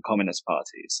to foreign communist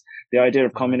parties. The idea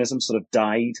of communism sort of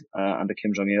died under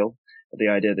Kim Jong-il. the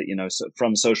idea that,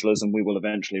 from socialism, we will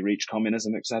eventually reach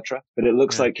communism, etc. But it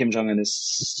looks like Kim Jong-un is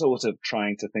sort of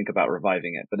trying to think about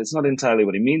reviving it. But it's not entirely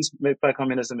what he means by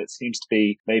communism. It seems to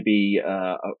be maybe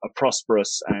a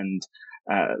prosperous and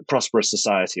prosperous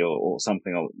society or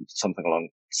something along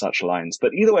such lines.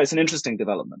 But either way, it's an interesting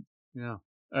development. Yeah.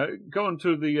 Go on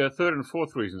to the third and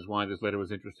fourth reasons why this letter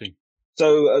was interesting.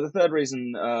 So the third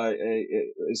reason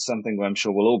is something I'm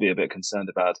sure we'll all be a bit concerned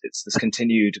about. It's this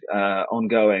continued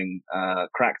ongoing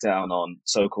crackdown on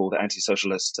so-called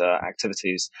anti-socialist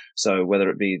activities. So whether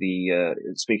it be the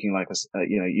speaking like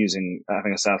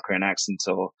having a South Korean accent,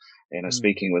 or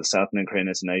speaking with South Korean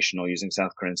intonation, or using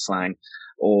South Korean slang,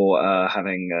 or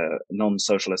having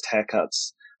non-socialist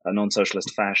haircuts, a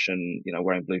non-socialist fashion,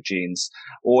 wearing blue jeans,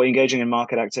 or engaging in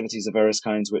market activities of various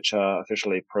kinds which are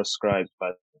officially proscribed by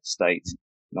the state.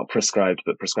 Not prescribed,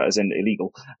 but prescribed as in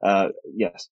illegal.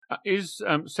 Yes. Is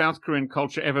South Korean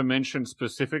culture ever mentioned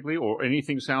specifically, or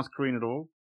anything South Korean at all?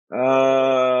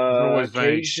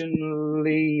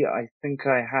 Occasionally, I think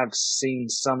I have seen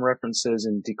some references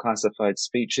in declassified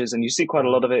speeches, and you see quite a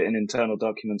lot of it in internal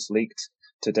documents leaked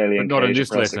to Daily but not in this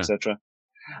Press, letter, etc.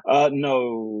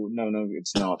 No,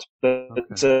 it's not. But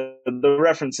the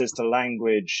references to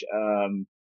language,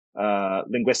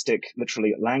 linguistic,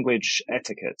 literally language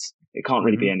etiquette, it can't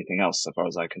really be anything else, so far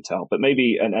as I can tell. But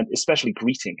maybe, and especially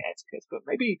greeting etiquette. But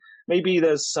maybe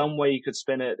there's some way you could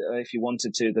spin it if you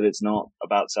wanted to, that it's not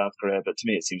about South Korea. But to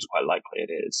me, it seems quite likely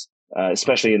it is,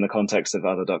 especially in the context of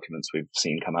other documents we've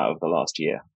seen come out over the last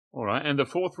year. All right, and the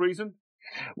fourth reason?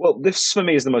 Well, this for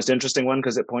me is the most interesting one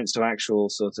because it points to actual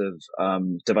sort of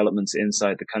developments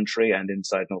inside the country and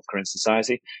inside North Korean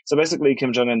society. So basically,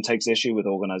 Kim Jong-un takes issue with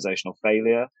organizational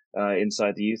failure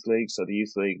inside the Youth League. So the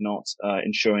Youth League not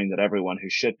ensuring that everyone who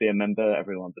should be a member,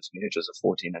 everyone between the ages of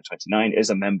 14 and 29, is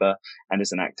a member and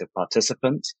is an active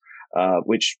participant.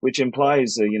 Which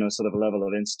implies sort of a level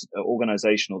of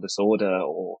organizational disorder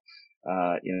or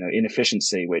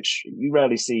inefficiency, which you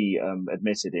rarely see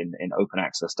admitted in open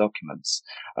access documents.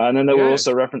 And then there were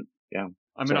also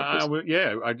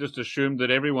I just assumed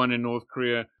that everyone in North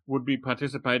Korea would be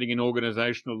participating in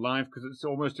organizational life because it's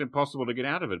almost impossible to get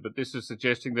out of it. But this is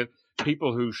suggesting that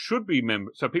people who should be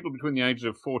members, so people between the ages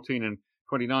of 14 and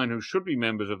 29 who should be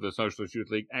members of the Socialist Youth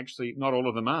League, actually not all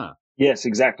of them are. Yes,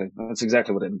 exactly. That's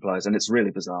exactly what it implies, and it's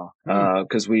really bizarre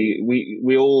because we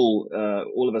all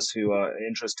of us who are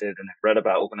interested and have read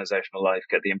about organizational life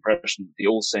get the impression that the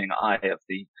all-seeing eye of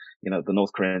the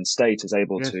North Korean state is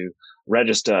able to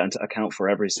register and to account for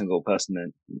every single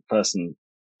person,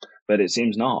 but it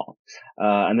seems not.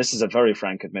 And this is a very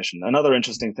frank admission. Another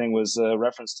interesting thing was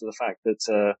reference to the fact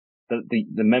that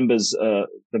the members, the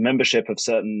membership of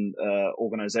certain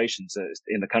organizations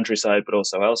in the countryside, but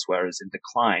also elsewhere, is in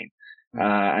decline.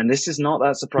 And this is not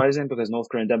that surprising because North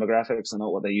Korean demographics are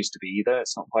not what they used to be either.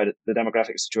 It's not quite the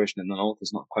demographic situation in the North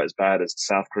is not quite as bad as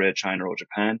South Korea, China, or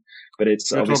Japan, but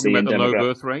it's You're obviously talking about the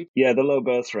low birth rate. Yeah, the low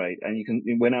birth rate, and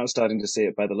we're now starting to see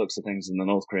it by the looks of things in the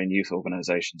North Korean youth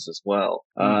organizations as well.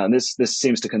 And this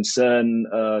seems to concern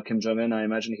Kim Jong-un. I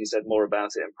imagine he said more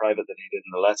about it in private than he did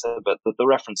in the letter, but the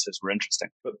references were interesting.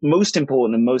 But most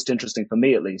important and most interesting for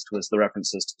me, at least, was the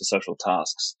references to the social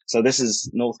tasks. So this is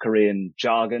North Korean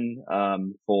jargon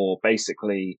for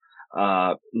basically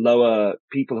lower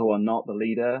people who are not the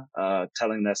leader,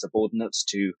 telling their subordinates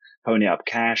to pony up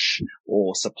cash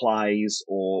or supplies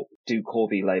or do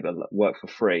corvée labor, work for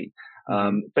free.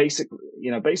 Basically,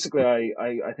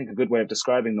 I think a good way of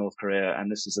describing North Korea,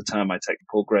 and this is a term I take from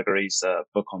Paul Gregory's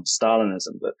book on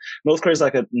Stalinism, but North Korea is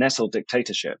like a nestled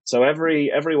dictatorship. So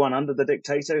everyone under the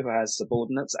dictator who has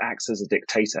subordinates acts as a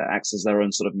dictator, acts as their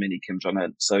own sort of mini Kim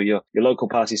Jong-un. So your local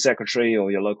party secretary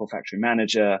or your local factory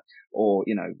manager or,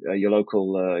 your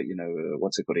local,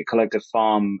 what's it called, a collective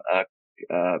farm,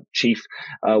 chief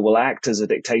will act as a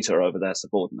dictator over their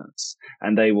subordinates,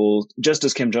 and they will, just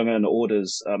as Kim Jong-un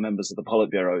orders members of the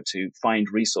Politburo to find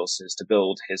resources to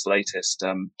build his latest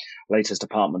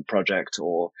apartment project,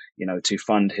 or to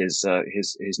fund his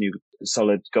new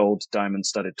solid gold diamond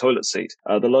studded toilet seat.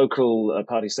 The local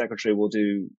party secretary will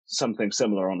do something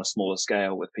similar on a smaller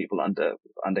scale with people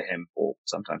under him or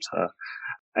sometimes her.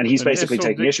 And he's basically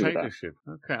taking issue with that.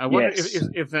 Okay. I wonder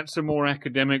if that's a more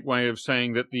academic way of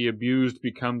saying that the abused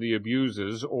become the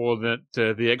abusers, or that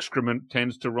the excrement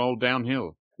tends to roll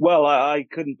downhill. Well, I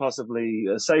couldn't possibly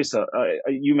say so.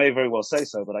 You may very well say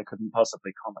so, but I couldn't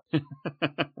possibly comment.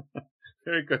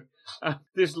 Very good.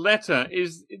 This letter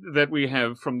that we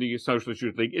have from the Socialist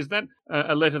Youth League, is that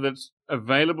a letter that's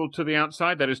available to the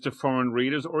outside, that is to foreign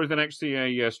readers, or is it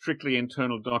actually a strictly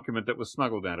internal document that was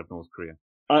smuggled out of North Korea?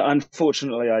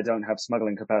 Unfortunately, I don't have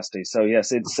smuggling capacity. So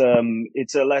yes, it's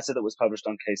a letter that was published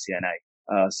on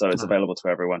KCNA. So it's available to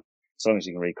everyone as long as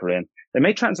you can read Korean. They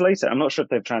may translate it. I'm not sure if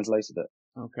they've translated it.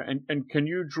 Okay. And can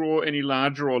you draw any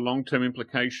larger or long-term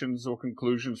implications or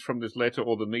conclusions from this letter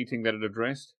or the meeting that it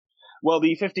addressed? Well,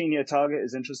 the 15-year target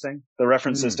is interesting. The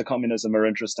references to communism are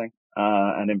interesting.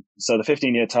 So the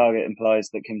 15-year target implies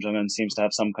that Kim Jong-un seems to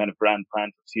have some kind of grand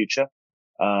plan for the future,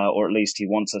 or at least he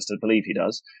wants us to believe he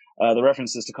does. The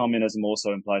references to communism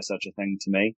also imply such a thing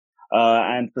to me.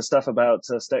 And the stuff about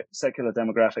secular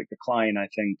demographic decline, I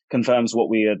think, confirms what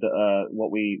we had,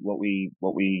 what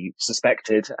we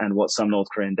suspected, and what some North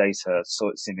Korean data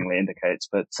seemingly indicates.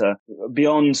 But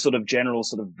beyond sort of general,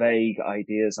 sort of vague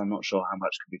ideas, I'm not sure how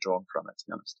much can be drawn from it. To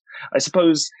be honest, I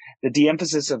suppose the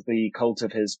de-emphasis of the cult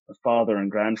of his father and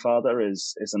grandfather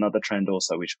is another trend.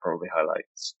 Also, we should probably highlight.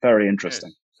 It's very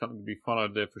interesting. Yes, something to be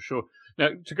followed there for sure.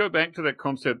 Now, to go back to that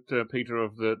concept, Peter,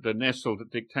 of the nestled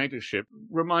dictatorship,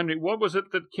 remind me, what was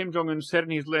it that Kim Jong-un said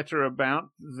in his letter about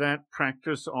that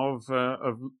practice of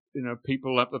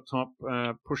people up the top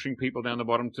pushing people down the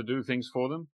bottom to do things for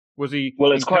them? Was he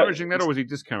encouraging that, or was he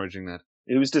discouraging that?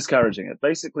 He was discouraging it.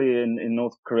 Basically, in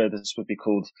North Korea, this would be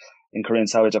called, in Korean,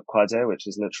 사회적 과제, which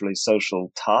is literally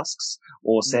social tasks,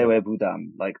 or 세외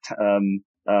부담, like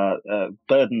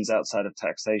burdens outside of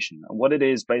taxation. And what it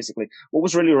is, basically, what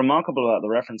was really remarkable about the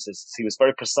references is he was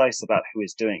very precise about who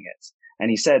is doing it.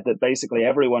 And he said that basically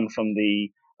everyone from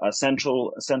the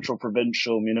central,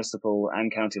 provincial, municipal,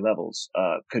 and county levels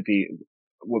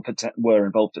were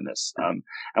involved in this. And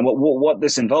what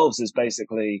this involves is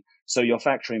basically, so your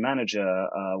factory manager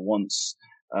wants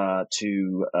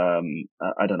he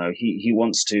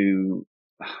wants to,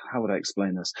 how would I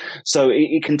explain this? So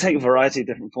it can take a variety of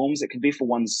different forms. It can be for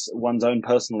one's own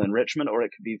personal enrichment, or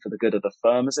it could be for the good of the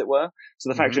firm, as it were. So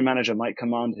the factory manager might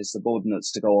command his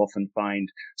subordinates to go off and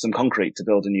find some concrete to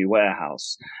build a new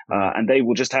warehouse. And they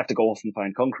will just have to go off and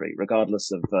find concrete,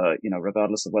 regardless of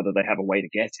whether they have a way to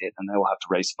get it, and they will have to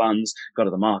raise funds, go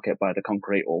to the market, buy the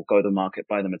concrete, or go to the market,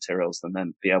 buy the materials, and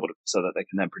then be able to, so that they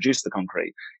can then produce the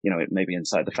concrete, it may be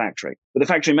inside the factory. But the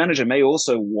factory manager may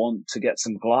also want to get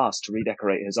some glass to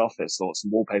redecorate his office, or some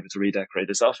wallpaper to redecorate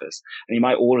his office, and he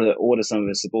might order some of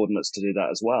his subordinates to do that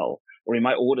as well, or he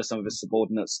might order some of his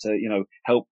subordinates to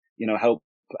help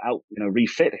out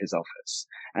refit his office,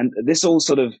 and this all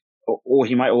sort of, or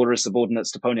he might order his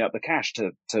subordinates to pony up the cash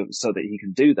to so that he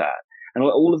can do that, and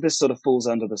all of this sort of falls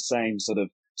under the same sort of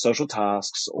social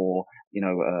tasks or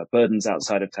burdens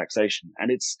outside of taxation. And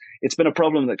it's been a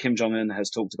problem that Kim Jong-un has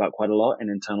talked about quite a lot in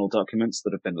internal documents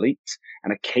that have been leaked,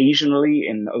 and occasionally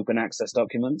in open access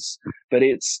documents. But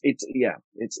it's a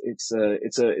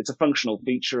functional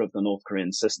feature of the North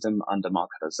Korean system under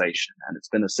marketization, and it's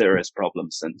been a serious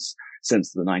problem since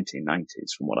the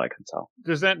 1990s, from what I can tell.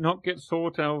 Does that not get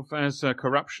thought of as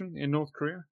corruption in North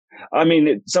Korea? I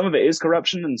mean, some of it is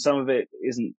corruption, and some of it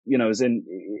isn't.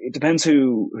 It depends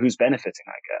who's benefiting,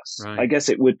 I guess. Right. I guess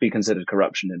it would be considered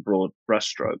corruption in broad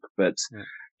brushstroke, but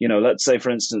let's say, for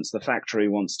instance, the factory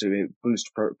wants to boost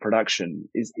production,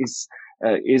 is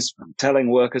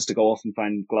telling workers to go off and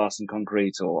find glass and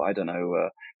concrete, or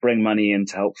bring money in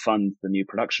to help fund the new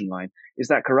production line. Is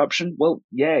that corruption? Well,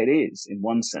 yeah, it is in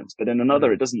one sense, but in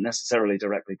another, it doesn't necessarily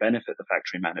directly benefit the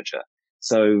factory manager.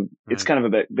 So it's kind of a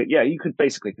bit, but yeah, you could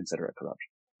basically consider it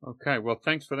corruption. Okay, well,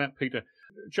 thanks for that, Peter.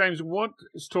 James, what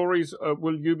stories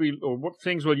what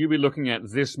things will you be looking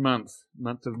at this month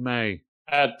of May?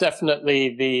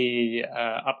 Definitely the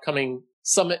upcoming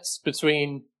summits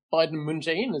between Biden and Moon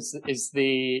Jae-in is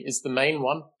the main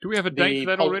one. Do we have a date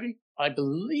for that already? I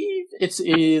believe it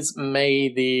is May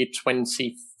the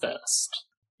 21st.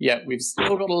 Yeah, we've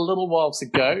still got a little while to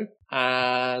go,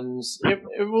 and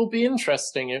it will be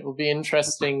interesting. It will be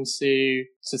interesting to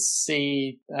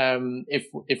see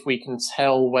if we can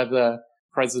tell whether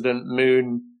President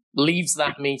Moon leaves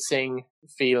that meeting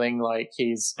feeling like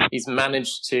he's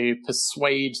managed to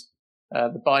persuade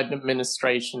the Biden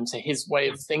administration to his way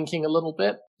of thinking a little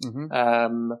bit,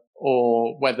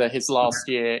 or whether his last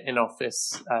year in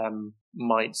office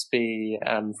might be,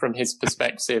 from his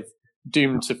perspective,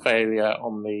 doomed to failure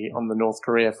on the North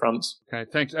Korea front. Okay,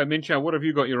 thanks. Mincha, what have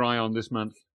you got your eye on this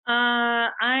month?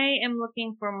 I am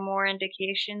looking for more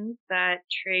indications that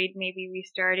trade may be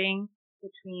restarting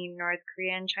between North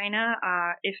Korea and China.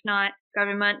 If not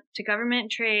government to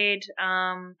government trade,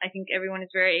 I think everyone is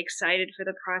very excited for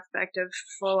the prospect of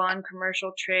full-on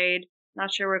commercial trade.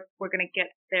 Not sure we're going to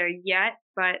get there yet,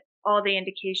 but all the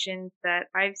indications that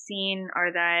I've seen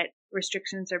are that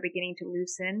restrictions are beginning to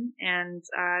loosen, and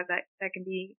that can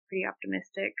be pretty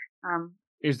optimistic.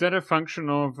 Is that a function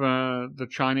of the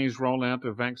Chinese rollout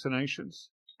of vaccinations?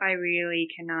 I really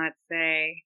cannot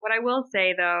say. What I will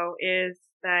say, though, is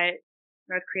that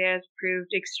North Korea has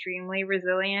proved extremely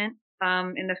resilient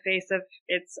in the face of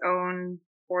its own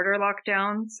border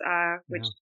lockdowns, which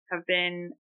have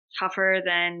been tougher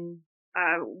than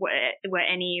what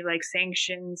any like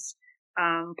sanctions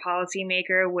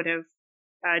policymaker would have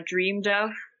dreamed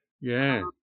of. Yeah.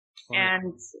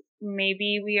 And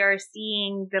maybe we are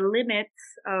seeing the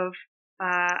limits of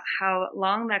how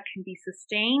long that can be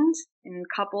sustained, and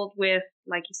coupled with,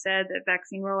 like you said, the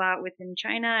vaccine rollout within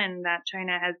China, and that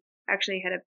China has actually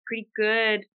had a pretty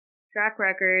good track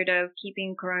record of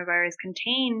keeping coronavirus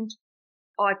contained.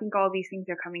 I think all these things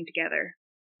are coming together.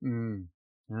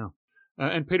 Yeah.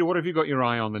 And Peter, what have you got your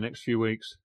eye on the next few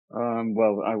weeks?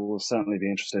 Well, I will certainly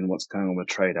be interested in what's going on with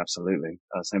trade. Absolutely.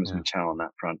 Same as Michelle on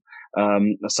that front.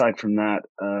 Aside from that,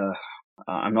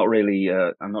 I'm not really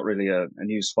a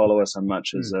news follower so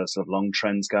much as a sort of long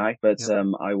trends guy, but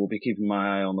I will be keeping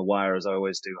my eye on the wire as I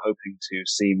always do, hoping to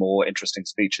see more interesting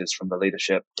speeches from the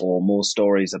leadership or more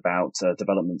stories about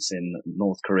developments in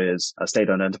North Korea's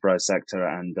state-owned enterprise sector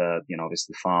and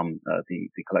obviously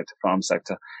the collective farm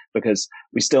sector, because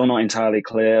we're still not entirely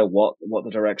clear what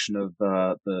the direction of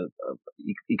the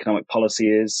economic policy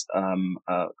is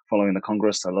following the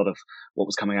Congress. A lot of what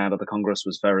was coming out of the Congress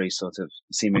was very sort of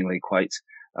seemingly quite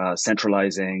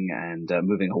centralizing and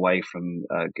moving away from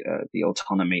the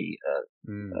autonomy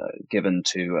given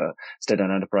to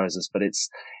state-owned enterprises. But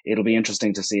it'll be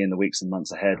interesting to see in the weeks and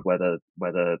months ahead whether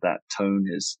that tone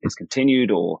is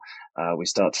continued, or we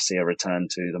start to see a return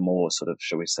to the more sort of,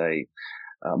 shall we say,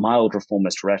 mild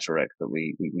reformist rhetoric that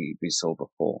we saw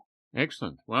before.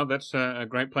 Excellent. Well, that's a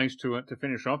great place to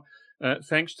finish off.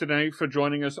 Thanks today for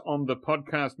joining us on the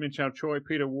podcast, Min-Chau Choi,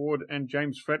 Peter Ward, and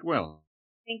James Fretwell.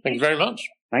 Thank you very much.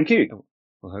 Thank you.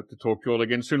 We'll hope to talk to you all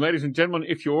again soon. Ladies and gentlemen,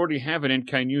 if you already have an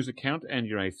NK News account and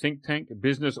you're a think tank,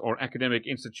 business, or academic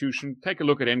institution, take a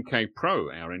look at NK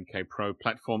Pro. Our NK Pro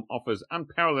platform offers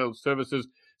unparalleled services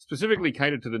specifically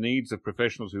catered to the needs of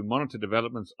professionals who monitor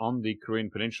developments on the Korean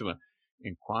Peninsula.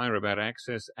 Inquire about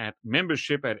access at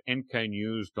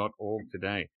membership@nknews.org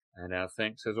today. And our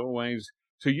thanks, as always,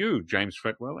 to you, James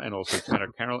Fretwell, and also Tara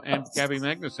Carroll and Gabby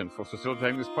Magnuson for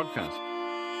facilitating this podcast.